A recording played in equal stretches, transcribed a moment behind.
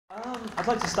I'd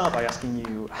like to start by asking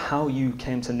you how you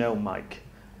came to know Mike.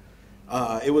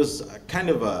 It was kind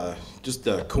of just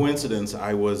a coincidence.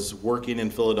 I was working in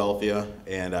Philadelphia,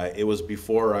 and it was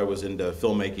before I was into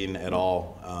filmmaking at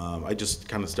all. I just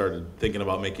kind of started thinking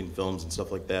about making films and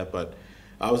stuff like that, but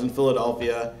I was in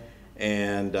Philadelphia,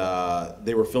 and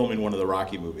they were filming one of the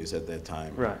Rocky movies at that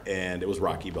time. Right. And it was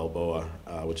Rocky Balboa,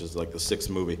 which is like the 6th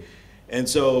movie. And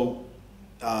so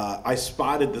I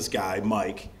spotted this guy,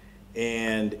 Mike,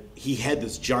 and he had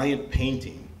this giant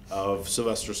painting of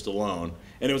Sylvester Stallone,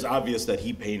 and it was obvious that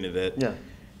he painted it. Yeah.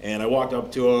 And I walked up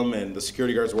to him, and the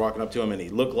security guards were walking up to him, and he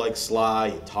looked like Sly,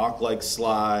 he talked like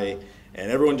Sly,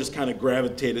 and everyone just kind of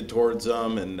gravitated towards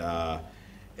him.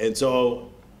 And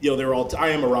so, you know, they were all.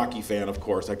 I am a Rocky fan, of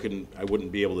course. I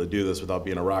wouldn't be able to do this without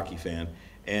being a Rocky fan.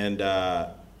 And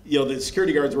you know, the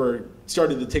security guards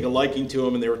started to take a liking to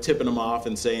him, and they were tipping him off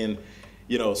and saying,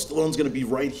 you know, Stallone's going to be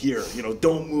right here. You know,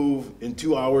 don't move. In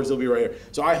 2 hours, he'll be right here.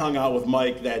 So I hung out with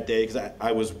Mike that day because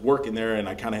I was working there and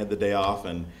I kind of had the day off,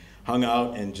 and hung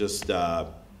out and just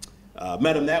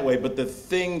met him that way. But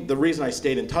the reason I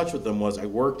stayed in touch with him was I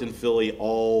worked in Philly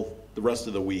all the rest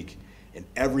of the week, and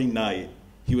every night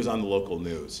he was on the local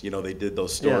news. You know, they did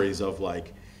those stories of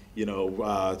like, you know,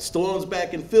 Stallone's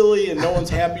back in Philly and no one's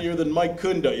happier than Mike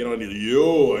Kunda. You know, and he's,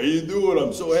 yo, how you doing?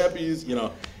 I'm so happy. You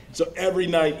know. So every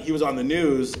night he was on the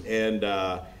news, and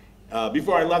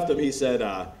before I left him, he said,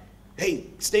 hey,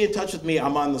 stay in touch with me.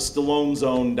 I'm on the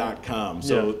StalloneZone.com.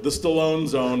 So yeah. The Stallone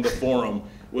Zone, the forum,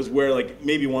 was where like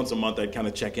maybe once a month I'd kind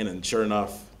of check in, and sure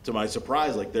enough, to my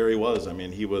surprise, like there he was. I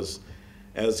mean, he was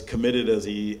as committed as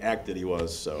he acted he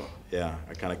was. So yeah,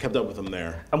 I kind of kept up with him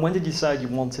there. And when did you decide you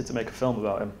wanted to make a film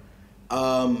about him?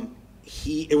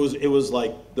 It was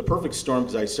like the perfect storm,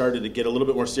 because I started to get a little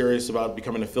bit more serious about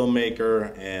becoming a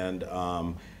filmmaker, and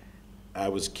I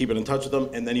was keeping in touch with him,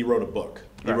 and then he wrote a book.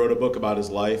 He wrote a book about his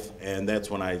life, and that's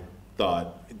when I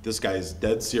thought, this guy's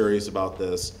dead serious about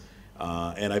this,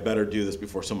 and I better do this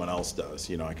before someone else does.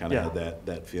 You know, I kind of had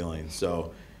that feeling.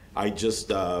 So I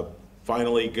just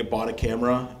finally bought a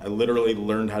camera. I literally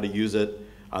learned how to use it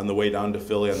on the way down to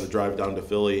Philly, on the drive down to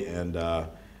Philly, and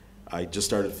I just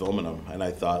started filming them, and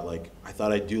I thought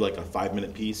I'd do like a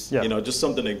 5-minute piece, you know, just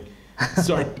something to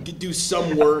so I could do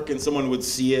some work and someone would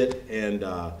see it, and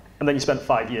then you spent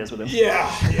 5 years with him.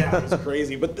 Yeah, it was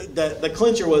crazy. But the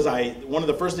clincher was one of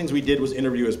the first things we did was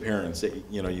interview his parents. That,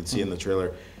 you know, you'd see in the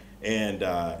trailer, and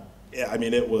yeah, I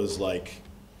mean, it was like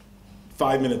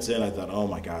 5 minutes in, I thought, oh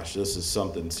my gosh, this is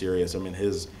something serious. I mean,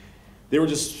 they were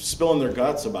just spilling their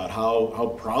guts about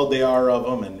how proud they are of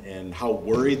him, and how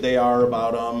worried they are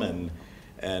about him,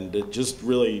 and it just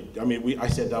really, I mean, I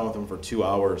sat down with him for 2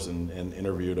 hours and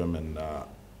interviewed him, and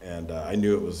I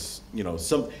knew it was, you know,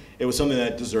 it was something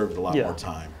that deserved a lot more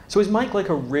time. So is Mike like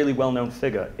a really well-known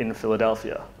figure in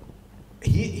Philadelphia?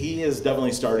 He is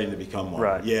definitely starting to become one.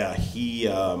 Right. Yeah, he,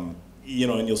 you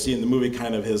know, and you'll see in the movie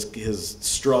kind of his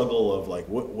struggle of like,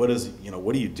 what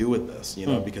do you do with this, you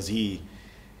know, because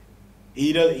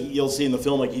you'll see in the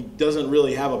film, like, he doesn't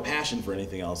really have a passion for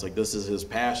anything else. Like, this is his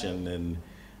passion, and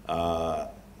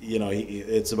you know,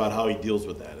 it's about how he deals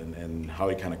with that, and how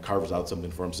he kind of carves out something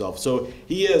for himself. So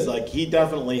he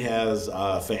definitely has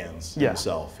fans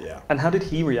himself. Yeah. And how did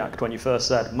he react when you first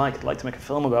said, Mike, I'd like to make a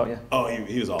film about you? Oh,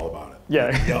 he was all about it.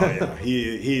 Yeah. Oh yeah,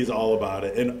 he's all about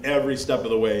it, and every step of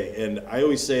the way. And I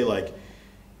always say, like,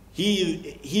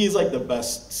 he's like the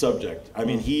best subject. I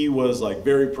mean, he was like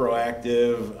very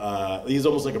proactive. He's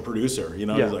almost like a producer, you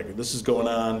know. He's like, this is going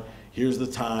on. Here's the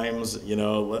times. You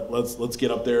know, let's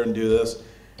get up there and do this.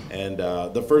 And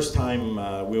the first time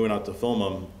we went out to film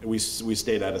him, we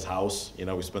stayed at his house. You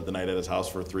know, we spent the night at his house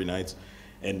for 3 nights,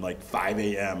 and like 5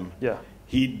 a.m.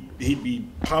 He'd be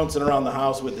pouncing around the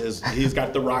house with he's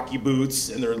got the Rocky boots,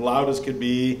 and they're loud as could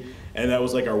be. And that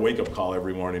was like our wake-up call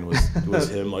every morning was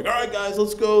him like, all right, guys,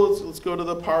 let's go to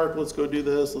the park, let's go do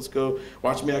this, let's go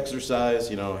watch me exercise,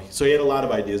 you know. So he had a lot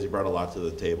of ideas. He brought a lot to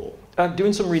the table.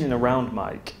 Doing some reading around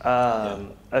Mike,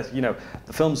 you know,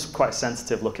 the film's quite a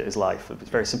sensitive look at his life. It's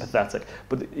very sympathetic,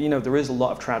 but you know, there is a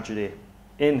lot of tragedy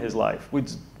in his life.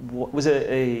 Was it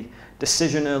a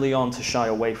decision early on to shy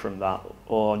away from that,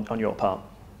 or on your part?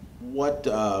 What do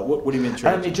you mean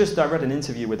tragedy? I read an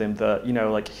interview with him that, you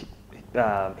know, like,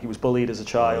 he was bullied as a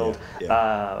child,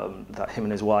 that him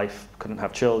and his wife couldn't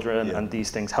have children, and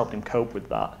these things helped him cope with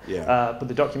that. But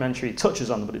the documentary touches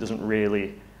on them, but it doesn't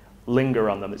really linger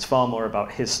on them. It's far more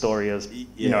about his story as,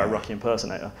 you know, a Rocky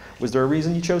impersonator. Was there a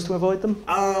reason you chose to avoid them?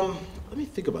 Let me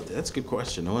think about that. That's a good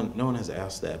question. No one has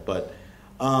asked that. But,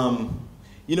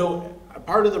 you know,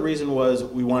 part of the reason was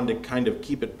we wanted to kind of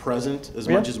keep it present as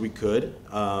much as we could,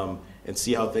 and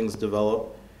see how things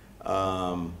develop.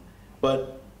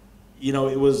 but you know,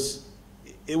 it was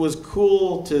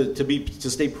cool to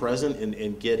stay present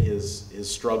and get his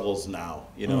struggles now.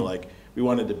 You know, like we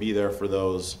wanted to be there for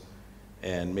those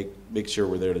and make sure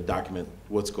we're there to document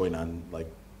what's going on, like,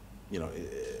 you know,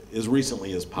 as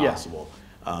recently as possible.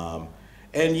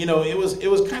 And you know, it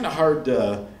was kind of hard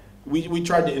to. We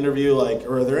tried to interview, like,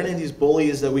 are there any of these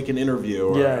bullies that we can interview,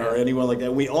 or anyone like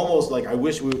that? We almost, like,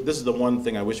 this is the one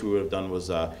thing I wish we would have done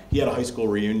was, he had a high school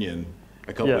reunion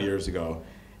a couple of years ago,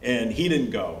 and he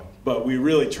didn't go, but we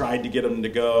really tried to get him to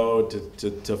go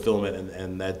to film it,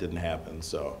 and that didn't happen,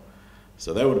 so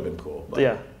that would have been cool.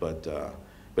 But,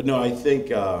 but no, I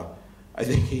think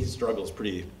he struggles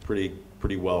pretty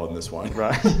well in this one.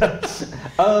 Right.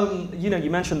 You know,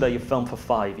 you mentioned that you filmed for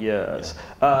 5 years.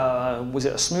 Was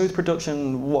it a smooth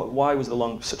production? Why was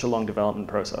such a long development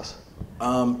process?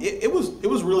 It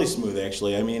was really smooth,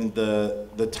 actually. I mean,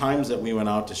 the times that we went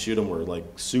out to shoot them were like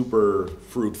super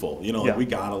fruitful. You know, like we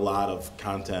got a lot of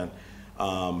content.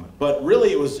 But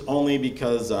really, it was only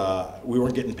because we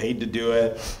weren't getting paid to do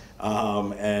it.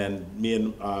 And me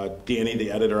and Danny,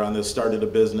 the editor on this, started a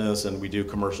business, and we do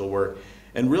commercial work.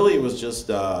 And really, it was just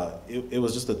it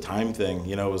was just a time thing.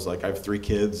 You know, it was like I have 3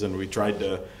 kids, and we tried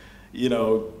to, you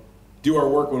know, do our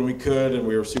work when we could, and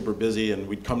we were super busy, and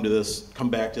we'd come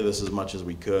back to this as much as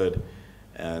we could.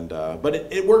 And but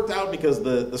it worked out because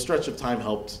the stretch of time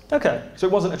helped. Okay, so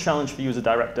it wasn't a challenge for you as a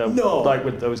director. No, like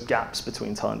with those gaps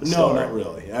between times. No, not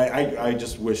really. I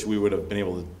just wish we would have been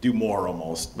able to do more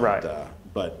almost. But, right.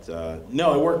 But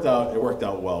no, it worked out. It worked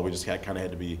out well. We just kind of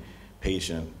had to be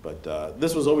patient, but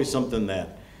this was always something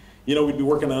that, you know, we'd be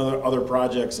working on other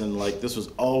projects, and like this was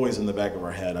always in the back of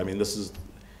our head. I mean,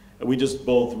 we just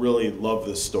both really loved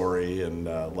this story, and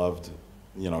loved,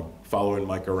 you know, following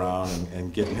Mike around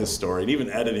and getting his story, and even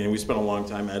editing. We spent a long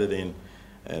time editing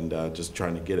and just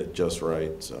trying to get it just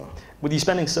right. So, with you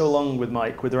spending so long with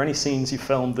Mike, were there any scenes you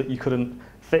filmed that you couldn't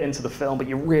fit into the film but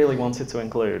you really wanted to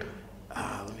include?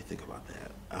 Let me think about that.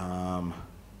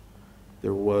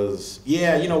 There was,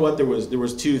 you know what? There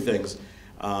was 2 things.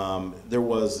 There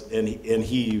was, and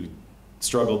he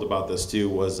struggled about this too.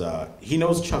 Was he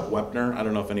knows Chuck Wepner? I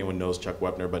don't know if anyone knows Chuck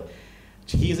Wepner, but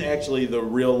he's actually the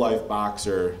real life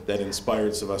boxer that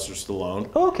inspired Sylvester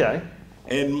Stallone. Okay.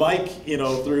 And Mike, you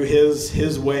know, through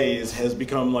his ways, has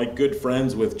become like good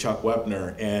friends with Chuck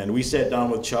Wepner. And we sat down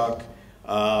with Chuck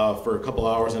for a couple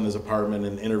hours in his apartment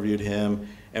and interviewed him.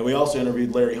 And we also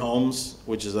interviewed Larry Holmes,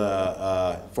 which is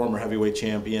a former heavyweight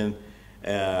champion,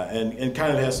 and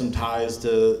kind of has some ties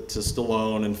to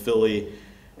Stallone and Philly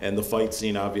and the fight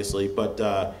scene, obviously. But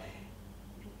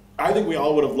I think we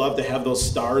all would have loved to have those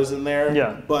stars in there.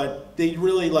 Yeah. But they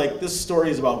really, like, this story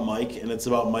is about Mike, and it's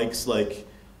about Mike's, like,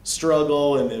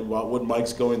 struggle and about what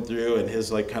Mike's going through and his,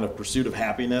 like, kind of pursuit of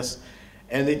happiness.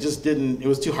 And they just didn't, it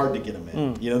was too hard to get him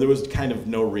in. You know, there was kind of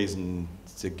no reason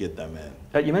to get them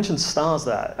in. You mentioned stars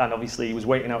there, and obviously he was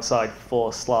waiting outside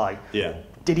for Sly. Yeah.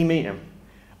 Did he meet him?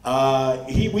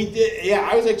 We did. Yeah,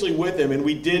 I was actually with him, and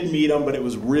we did meet him, but it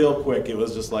was real quick. It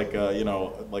was just like you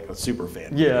know, like a super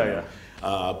fan. Yeah, you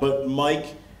know? But Mike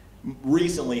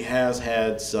recently has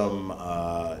had some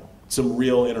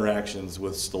real interactions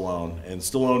with Stallone, and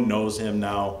Stallone knows him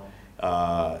now,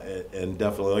 and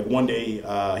definitely, like, one day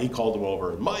he called him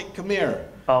over. Mike, come here.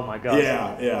 Oh my God.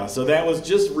 Yeah. So that was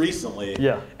just recently.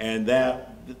 Yeah. And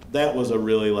that was a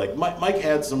really, like, Mike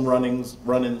had some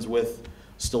run-ins with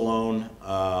Stallone,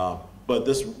 but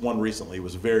this one recently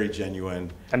was very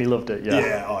genuine. And he loved it. Yeah.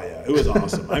 Yeah. Oh yeah. It was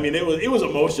awesome. I mean, it was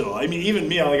emotional. I mean, even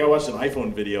me, like, I watched an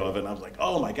iPhone video of it, and I was like,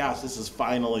 oh my gosh, this is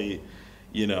finally,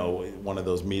 you know, one of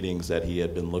those meetings that he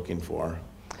had been looking for.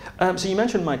 So you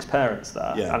mentioned Mike's parents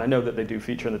there, and I know that they do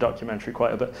feature in the documentary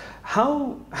quite a bit.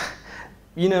 How?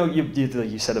 You know,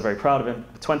 you said they're very proud of him.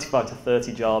 25 to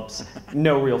 30 jobs,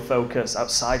 no real focus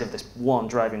outside of this one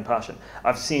driving passion.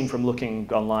 I've seen from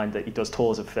looking online that he does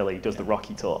tours of Philly, he does the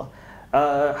Rocky tour.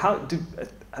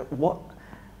 What?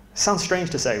 Sounds strange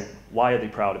to say. Why are they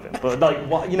proud of him? But like,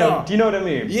 what? You know, do you know what I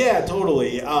mean? Yeah,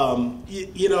 totally.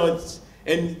 You know, it's,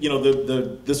 and you know,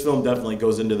 this film definitely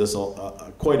goes into this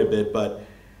quite a bit. But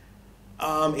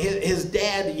his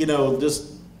dad, you know,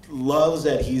 just loves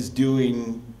that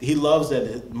he loves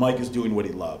that Mike is doing what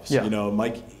he loves. Yeah. You know,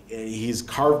 Mike, he's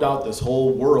carved out this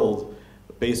whole world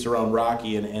based around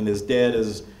Rocky, and his dad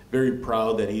is very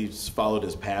proud that he's followed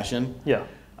his passion. Yeah.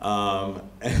 And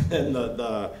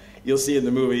then you'll see in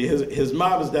the movie, his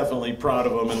mom is definitely proud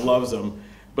of him and loves him,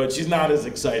 but she's not as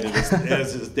excited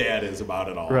as his dad is about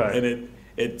it all. Right. And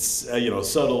it's you know,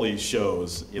 subtly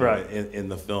shows, you know, right. in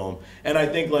the film. And I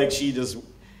think, like, she just,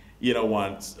 you know,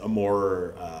 wants a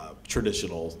more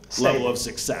traditional level of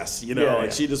success, you know. Yeah,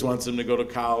 like she just wants him to go to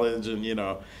college and, you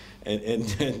know,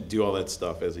 and do all that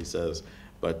stuff, as he says.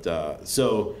 But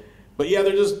but yeah,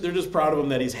 they're just proud of him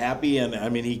that he's happy, and I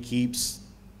mean, he keeps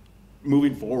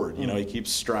moving forward. You know, he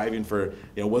keeps striving for,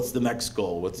 you know, what's the next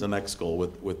goal? What's the next goal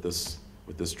with this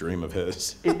dream of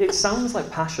his? It sounds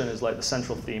like passion is like the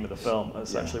central theme of the film,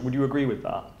 essentially. Yeah. Would you agree with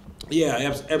that?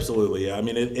 Yeah, absolutely. Yeah. I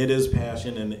mean, it is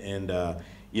passion, and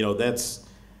you know, that's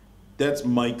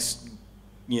Mike's,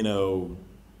 you know,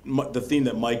 the theme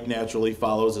that Mike naturally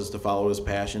follows is to follow his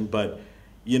passion. But,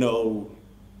 you know,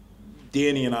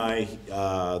 Danny and I,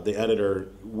 the editor,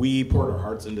 we poured our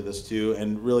hearts into this too,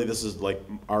 and really this is like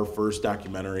our first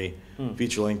documentary,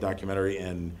 feature-length documentary,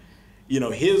 and, you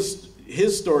know, his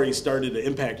story started to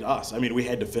impact us. I mean, we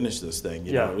had to finish this thing.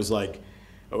 You know, it was like,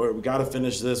 oh, we got to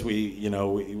finish this. You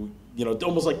know,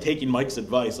 almost like taking Mike's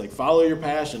advice, like follow your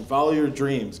passion, follow your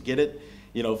dreams, get it,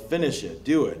 you know, finish it,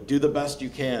 do the best you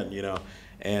can, you know.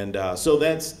 And so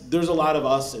there's a lot of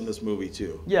us in this movie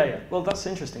too. Yeah. Well, that's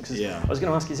interesting, because I was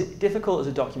going to ask, is it difficult as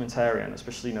a documentarian,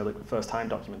 especially, you know, like the first-time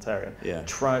documentarian,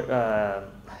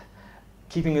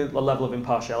 keeping a level of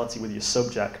impartiality with your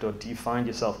subject, or do you find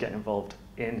yourself getting involved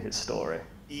in his story?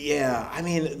 Yeah, I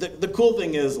mean, the cool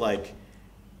thing is, like,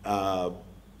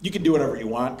 you can do whatever you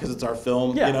want because it's our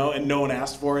film, you know, and no one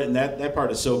asked for it, and that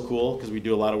part is so cool because we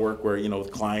do a lot of work where, you know,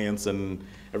 with clients and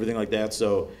everything like that.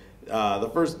 So the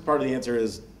first part of the answer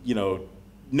is, you know,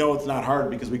 no, it's not hard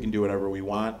because we can do whatever we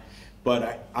want.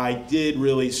 But I did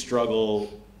really struggle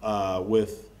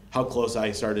with how close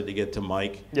I started to get to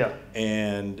Mike. Yeah.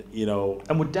 And, you know.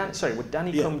 And would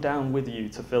Danny come down with you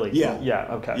to Philly? Yeah.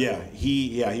 Yeah. Okay. Yeah.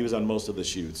 He was on most of the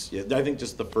shoots. Yeah. I think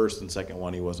just the first and second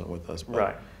one he wasn't with us. But,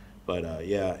 right. But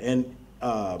yeah, and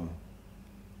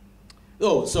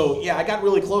so yeah, I got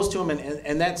really close to him,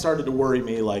 and that started to worry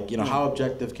me. Like, you know, how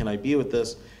objective can I be with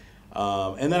this?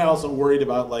 And then I also worried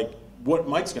about, like, what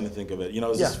Mike's going to think of it. You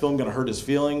know, is this film going to hurt his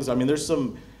feelings? I mean, there's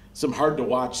some hard to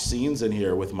watch scenes in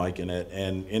here with Mike in it,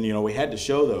 and you know, we had to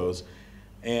show those.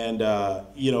 And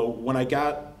you know, when I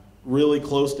got really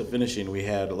close to finishing, we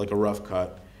had like a rough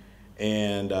cut,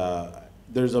 and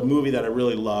there's a movie that I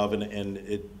really love, and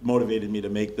it motivated me to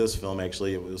make this film.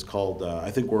 Actually, it was called I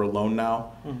Think We're Alone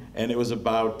Now, and it was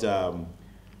about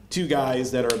two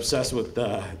guys that are obsessed with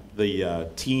the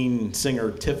teen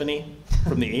singer Tiffany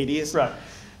from the 80s. Right.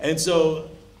 And so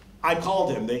I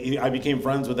called him. I became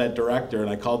friends with that director, and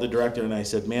I called the director and I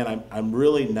said, "Man,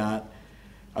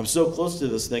 I'm so close to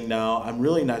this thing now. I'm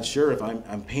really not sure if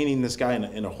I'm painting this guy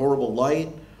in a horrible light,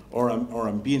 or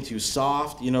I'm being too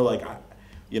soft. You know, like,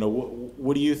 you know,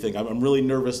 what do you think? I'm really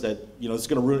nervous that, you know, it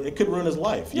could ruin his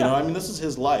life. You know, I mean, this is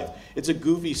his life. It's a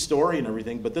goofy story and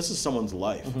everything, but this is someone's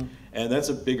life, and that's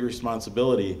a big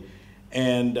responsibility."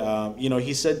 And you know,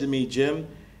 he said to me, "Jim,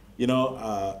 you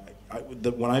know,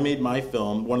 when I made my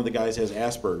film, one of the guys has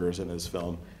Asperger's in his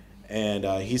film, and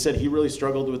he said he really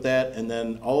struggled with that. And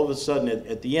then all of a sudden,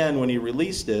 at the end, when he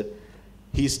released it,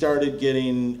 he started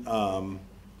getting,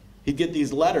 he'd get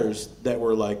these letters that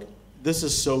were like, 'This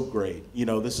is so great. You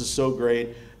know, this is so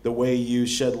great. The way you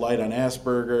shed light on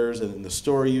Asperger's and the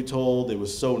story you told, it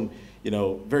was so, you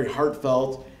know, very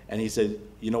heartfelt.' And he said,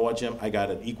 'You know what, Jim? I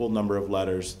got an equal number of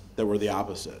letters that were the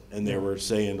opposite, and they were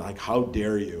saying, like, how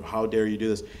dare you do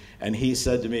this?' And he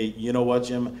said to me, 'You know what,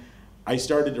 Jim? I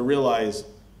started to realize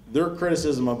their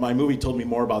criticism of my movie told me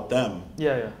more about them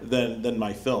than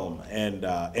my film.' And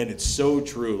it's so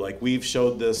true. Like, we've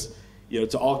showed this, you know,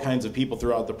 to all kinds of people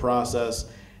throughout the process,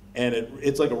 and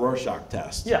it's like a Rorschach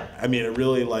test. Yeah. I mean, it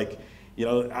really, like, you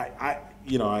know,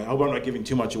 I hope I'm not giving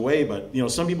too much away, but, you know,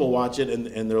 some people watch it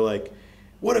and they're like,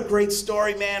 'What a great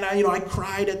story, man. I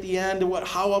cried at the end.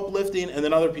 How uplifting.' And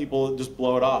then other people just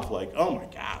blow it off like, 'Oh my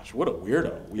gosh, what a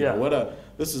weirdo. You know,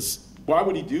 why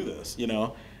would he do this?' You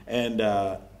know? And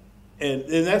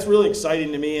that's really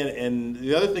exciting to me. And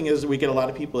the other thing is, we get a lot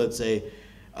of people that say,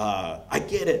 'I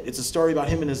get it. It's a story about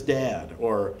him and his dad.'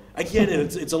 Or, 'I get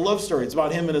it. It's a love story. It's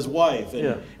about him and his wife.'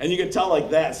 And you can tell, like,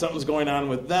 that something's going on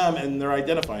with them, and they're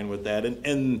identifying with that.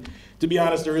 And to be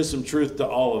honest, there is some truth to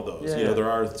all of those. You know,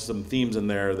 there are some themes in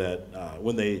there that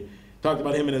when they talked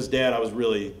about him and his dad, I was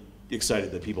really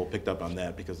excited that people picked up on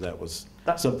that, because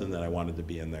that's something that I wanted to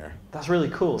be in there. That's really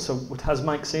cool. So has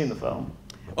Mike seen the film?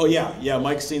 Oh yeah,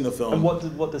 Mike's seen the film. And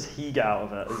what does he get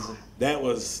out of it? That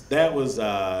was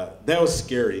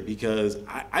scary, because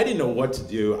I didn't know what to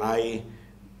do.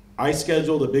 I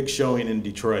scheduled a big showing in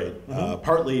Detroit,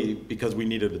 partly because we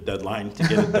needed a deadline to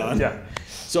get it done.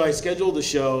 So I scheduled a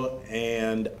show,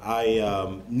 and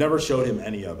I never showed him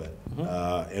any of it.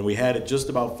 And we had it just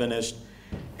about finished.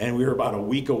 and we were about a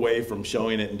week away from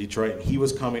showing it in Detroit, and he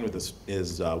was coming with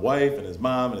his wife and his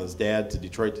mom and his dad to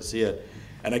Detroit to see it.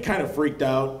 And I kind of freaked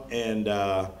out, and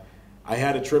I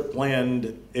had a trip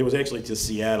planned. It was actually to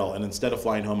Seattle, and instead of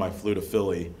flying home, I flew to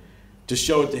Philly to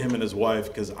show it to him and his wife,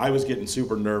 because I was getting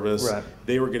super nervous. Right.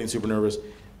 They were getting super nervous.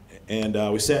 And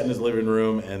we sat in his living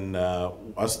room, and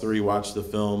us three watched the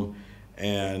film,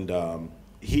 and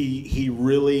he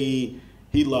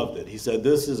loved it. He said,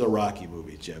 "This is a Rocky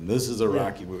movie, Jim. This is a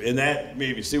Rocky movie." And that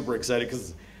made me super excited,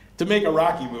 because to make a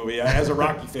Rocky movie as a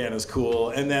Rocky fan is cool.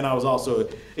 And then I was also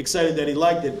excited that he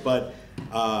liked it, but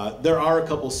there are a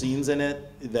couple scenes in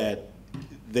it that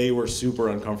they were super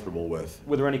uncomfortable with.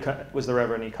 Was there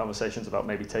ever any conversations about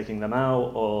maybe taking them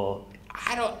out, or?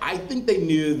 I think they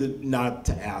knew that not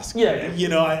to ask. Yeah. You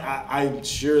know, I'm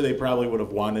sure they probably would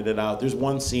have wanted it out. There's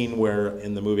one scene where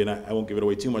in the movie, and I won't give it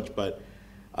away too much, but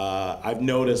I've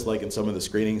noticed, like, in some of the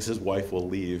screenings, his wife will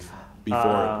leave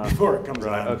before it comes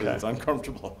on, because it's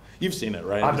uncomfortable. You've seen it,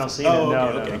 right? I've not seen it. No,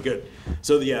 okay, good.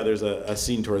 So yeah, there's a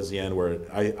scene towards the end where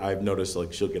I've noticed,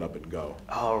 like, she'll get up and go.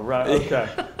 Oh, right. Okay.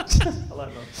 I like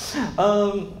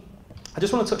that. I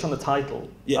just want to touch on the title.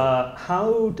 Yeah.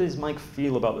 How does Mike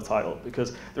feel about the title?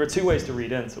 Because there are two ways to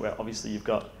read into it. Obviously, you've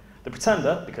got the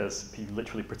pretender, because he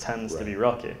literally pretends to be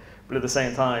Rocky. But at the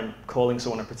same time, calling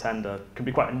someone a pretender can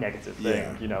be quite a negative thing.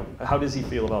 Yeah. You know, how does he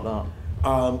feel about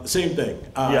that? Same thing.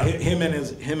 Him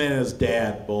and his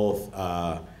dad both.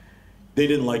 They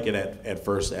didn't like it at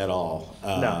first at all.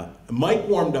 No. Mike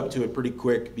warmed up to it pretty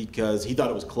quick because he thought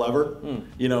it was clever.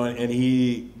 You know, and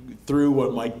he. Through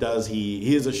what Mike does,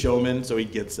 he is a showman, so he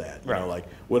gets that. You know, like,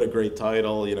 what a great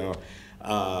title, you know.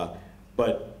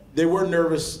 But they were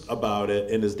nervous about it,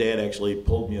 and his dad actually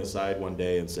pulled me aside one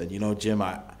day and said, "You know, Jim,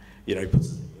 he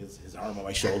puts his arm on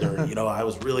my shoulder. And, you know, I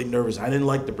was really nervous. I didn't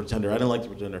like the pretender.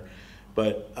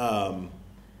 But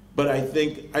I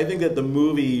think that the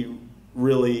movie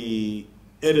really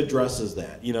addresses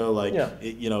that. You know, like,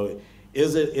 you know,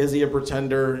 is he a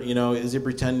pretender? You know, is he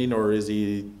pretending, or is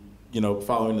he, you know,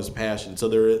 following his passion? So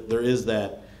there is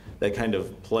that kind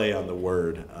of play on the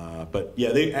word. But yeah,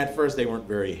 at first they weren't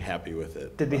very happy with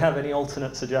it. Did they have any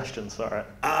alternate suggestions for it?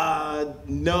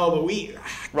 No, but we...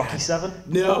 Rocky 7?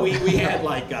 No, we had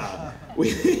like...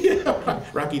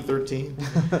 Rocky 13.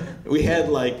 We had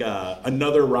like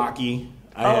another Rocky.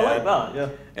 I like that, yeah.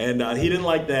 And he didn't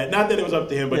like that. Not that it was up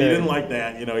to him, but he didn't like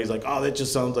that. You know, he's like, "Oh, that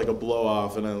just sounds like a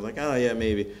blow-off." And I was like, "Oh, yeah,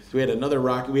 maybe." So we had another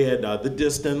Rocky. We had The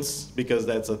Distance, because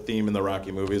that's a theme in the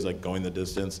Rocky movies, like going the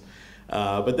distance.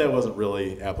 But that wasn't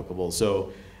really applicable.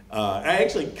 So I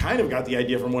actually kind of got the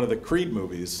idea from one of the Creed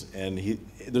movies. And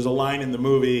there's a line in the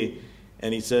movie,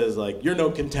 and he says, like, "You're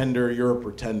no contender, you're a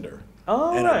pretender."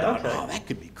 Oh, and right, I thought, okay. "Oh, that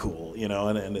could be cool," you know,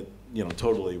 and it, you know,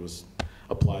 totally was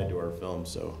applied to our film.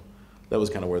 So that was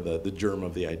kind of where the germ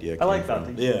of the idea came I like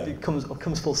from. that. Yeah. It comes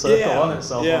full circle on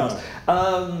itself. Yeah.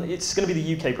 Almost. It's going to be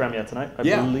the UK premiere tonight, I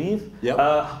believe. Yep.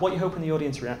 What are you hoping the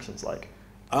audience reaction's like?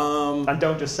 And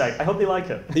don't just say, "I hope they like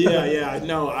it." Yeah.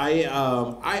 No,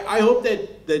 I hope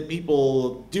that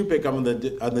people do pick up on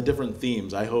the different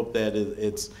themes. I hope that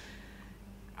it's.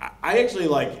 I actually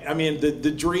like. I mean, the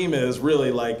dream is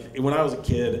really, like, when I was a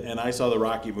kid and I saw the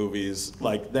Rocky movies,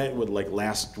 like, that would, like,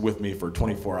 last with me for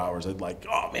 24 hours. I'd like,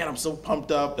 "Oh man, I'm so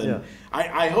pumped up," and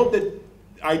I hope that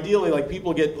ideally, like,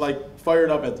 people get, like, fired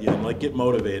up at the end, like, get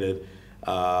motivated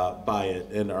by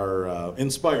it and are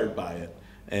inspired by it.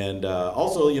 And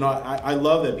also, you know, I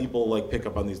love that people, like, pick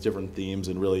up on these different themes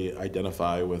and really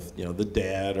identify with, you know, the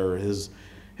dad or his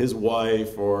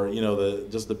wife, or, you know,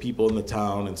 just the people in the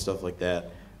town and stuff like that.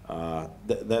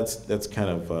 That's kind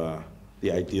of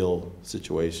the ideal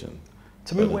situation.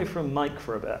 To move away from Mike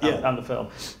for a bit and the film,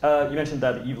 you mentioned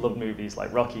there that you've loved movies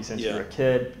like Rocky since you were a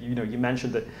kid. You know, you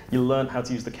mentioned that you learned how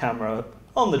to use the camera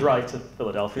on the drive to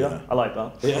Philadelphia. I like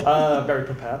that. Very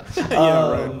prepared.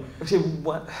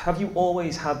 Right. Have you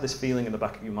always had this feeling in the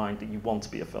back of your mind that you want to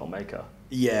be a filmmaker?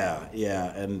 Yeah,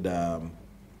 and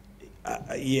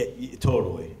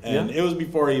totally. And it was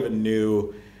before I even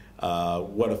knew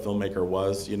what a filmmaker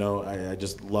was. You know, I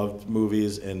just loved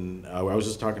movies, and I was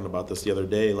just talking about this the other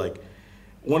day. Like,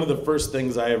 one of the first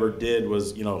things I ever did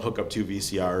was, you know, hook up 2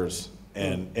 VCRs,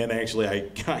 and actually I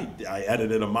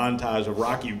edited a montage of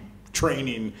Rocky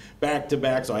training back to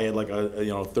back, so I had like a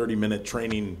 30-minute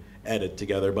training edit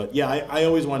together. But yeah, I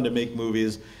always wanted to make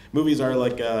movies. Movies are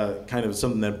like kind of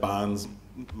something that bonds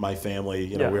my family.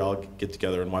 You know, we all get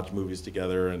together and watch movies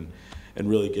together and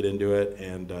really get into it.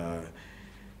 And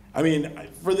I mean,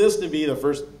 for this to be the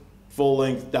first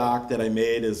full-length doc that I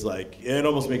made is like, it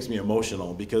almost makes me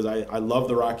emotional, because I love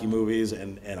the Rocky movies,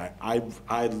 and I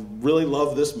really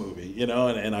love this movie, you know,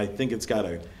 and I think it's got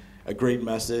a great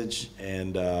message,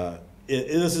 and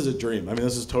this is a dream. I mean,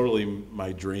 this is totally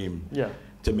my dream. Yeah.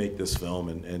 To make this film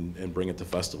and bring it to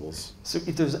festivals. So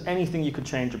if there's anything you could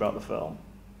change about the film,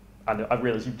 I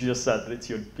realize you just said that it's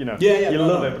your, you know, you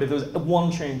love it, but if there was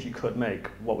one change you could make,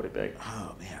 what would it be?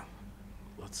 Oh man,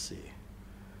 let's see.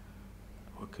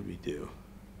 What could we do?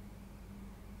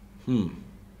 I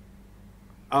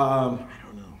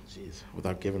don't know. Jeez,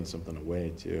 without giving something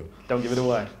away too. Don't give it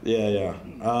away. Yeah.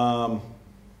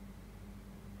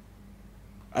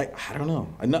 I don't know.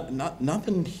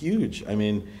 Nothing huge. I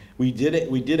mean, we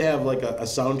did have like a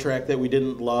soundtrack that we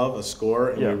didn't love, a score,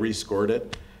 and we rescored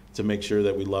it to make sure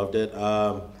that we loved it.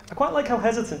 I quite like how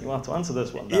hesitant you are to answer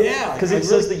this one. Though. Yeah, because it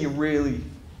says that you're really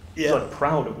like,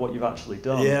 proud of what you've actually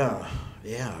done.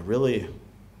 Yeah, really.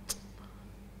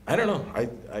 I don't know.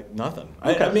 I nothing.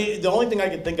 Okay. I mean, the only thing I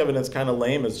can think of, and it's kind of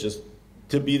lame, is just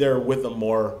to be there with them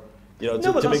more. You know,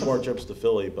 to make more trips to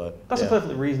Philly, but that's a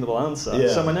perfectly reasonable answer. Yeah.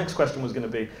 So my next question was going to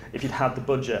be, if you'd had the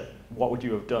budget, what would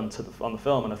you have done on the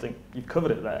film? And I think you've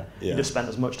covered it there. Yeah. You just spent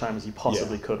as much time as you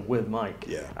possibly could with Mike.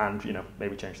 Yeah. And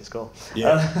maybe change the score.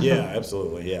 Yeah.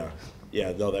 Absolutely.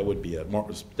 Yeah. No, that would be it.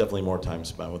 Definitely more time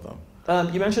spent with them.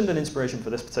 You mentioned an inspiration for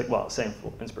this particular,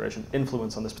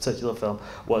 influence on this particular film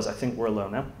was I Think We're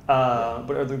Alone Now.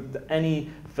 But are there any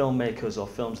filmmakers or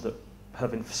films that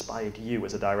have inspired you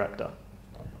as a director?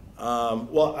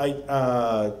 Well,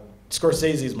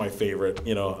 Scorsese is my favorite.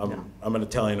 You know, I'm an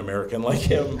Italian American like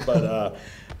him,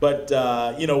 but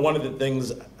you know, one of the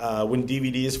things when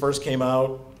DVDs first came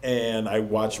out, and I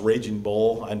watched Raging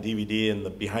Bull on DVD and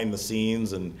the behind the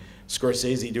scenes, and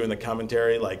Scorsese doing the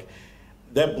commentary, like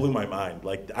that blew my mind.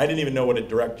 Like I didn't even know what a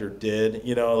director did.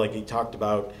 You know, like he talked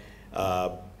about,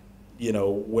 you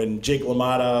know, when Jake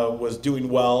LaMotta was doing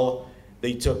well.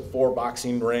 They took 4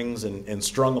 boxing rings and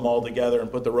strung them all together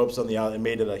and put the ropes on the out and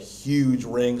made it a huge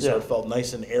ring, so it felt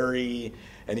nice and airy,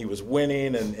 and he was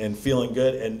winning and feeling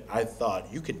good. And I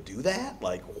thought, you can do that?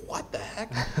 Like, what the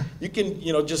heck? You can,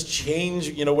 you know, just change,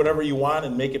 you know, whatever you want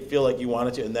and make it feel like you want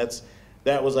it to. And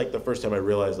that was like the first time I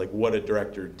realized like what a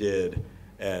director did.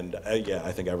 And yeah,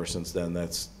 I think ever since then,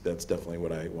 that's definitely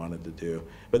what I wanted to do.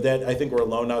 But I think We're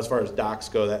Alone Now, as far as docs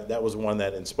go, that was one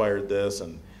that inspired this.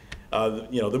 And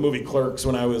you know, the movie Clerks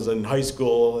when I was in high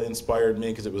school inspired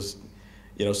me because it was,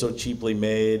 you know, so cheaply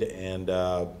made. And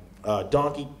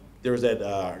Donkey, there was it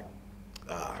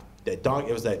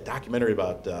was that documentary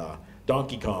about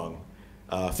Donkey Kong,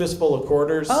 Fistful of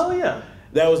Quarters. Oh yeah.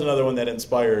 That was another one that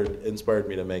inspired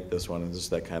me to make this one, and just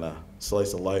that kind of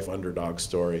slice of life underdog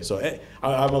story. So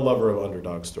I'm a lover of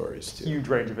underdog stories too. Huge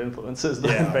range of influences,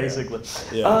 then, basically.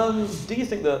 Yeah. Do you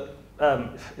think that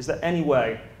is there any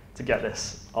way to get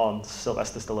this on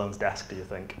Sylvester Stallone's desk, do you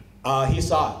think? He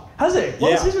saw it. Has he?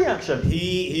 What was his reaction?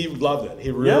 He loved it.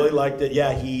 He really liked it.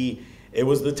 Yeah, it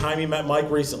was the time he met Mike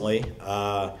recently,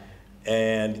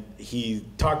 and he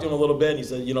talked to him a little bit, and he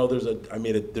said, you know, there's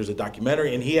a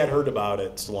documentary, and he had heard about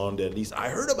it, Stallone did. He said, I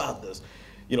heard about this.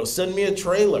 You know, send me a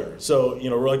trailer. So, you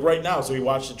know, we're like right now, so he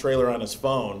watched the trailer on his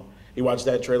phone. He watched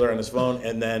that trailer on his phone,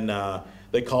 and then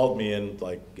they called me, and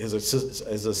like his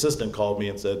assistant called me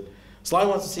and said, Sly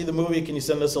wants to see the movie, can you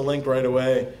send us a link right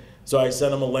away? So I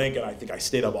sent him a link, and I think I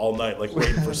stayed up all night, like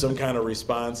waiting for some kind of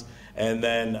response. And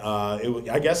then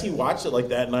I guess he watched it like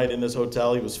that night in his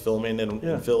hotel. He was filming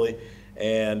in Philly,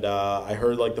 and I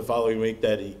heard like the following week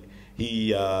that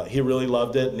he really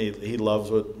loved it, and he loves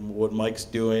what Mike's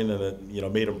doing, and it, you know,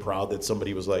 made him proud that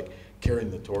somebody was like carrying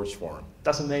the torch for him.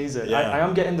 That's amazing. Yeah. I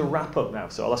am getting the wrap up now,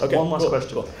 so I'll ask one last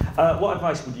question. Cool. What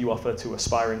advice would you offer to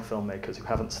aspiring filmmakers who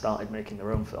haven't started making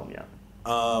their own film yet?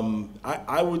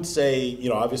 I would say, you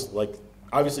know,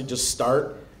 obviously just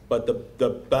start, but the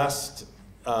best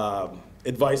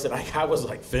advice that I got was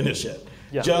like finish it.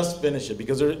 Yeah. Just finish it,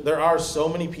 because there are so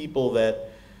many people that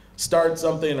start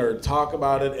something or talk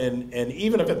about it, and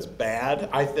even if it's bad,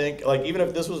 I think, like even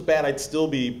if this was bad, I'd still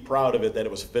be proud of it that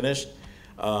it was finished.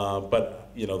 But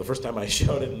you know, the first time I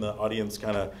showed it and the audience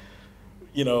kind of,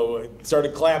 you know,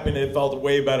 started clapping, it felt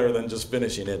way better than just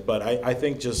finishing it. But I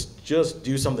think just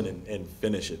do something and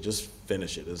finish it. Just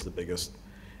finish it is the biggest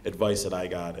advice that I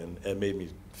got, and made me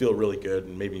feel really good,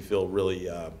 and made me feel really,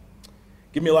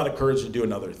 give me a lot of courage to do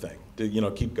another thing, to, you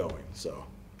know, keep going. So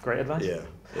great advice.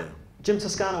 Yeah. Jim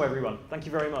Toscano, everyone. Thank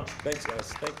you very much. Thanks,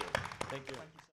 guys. Thank you.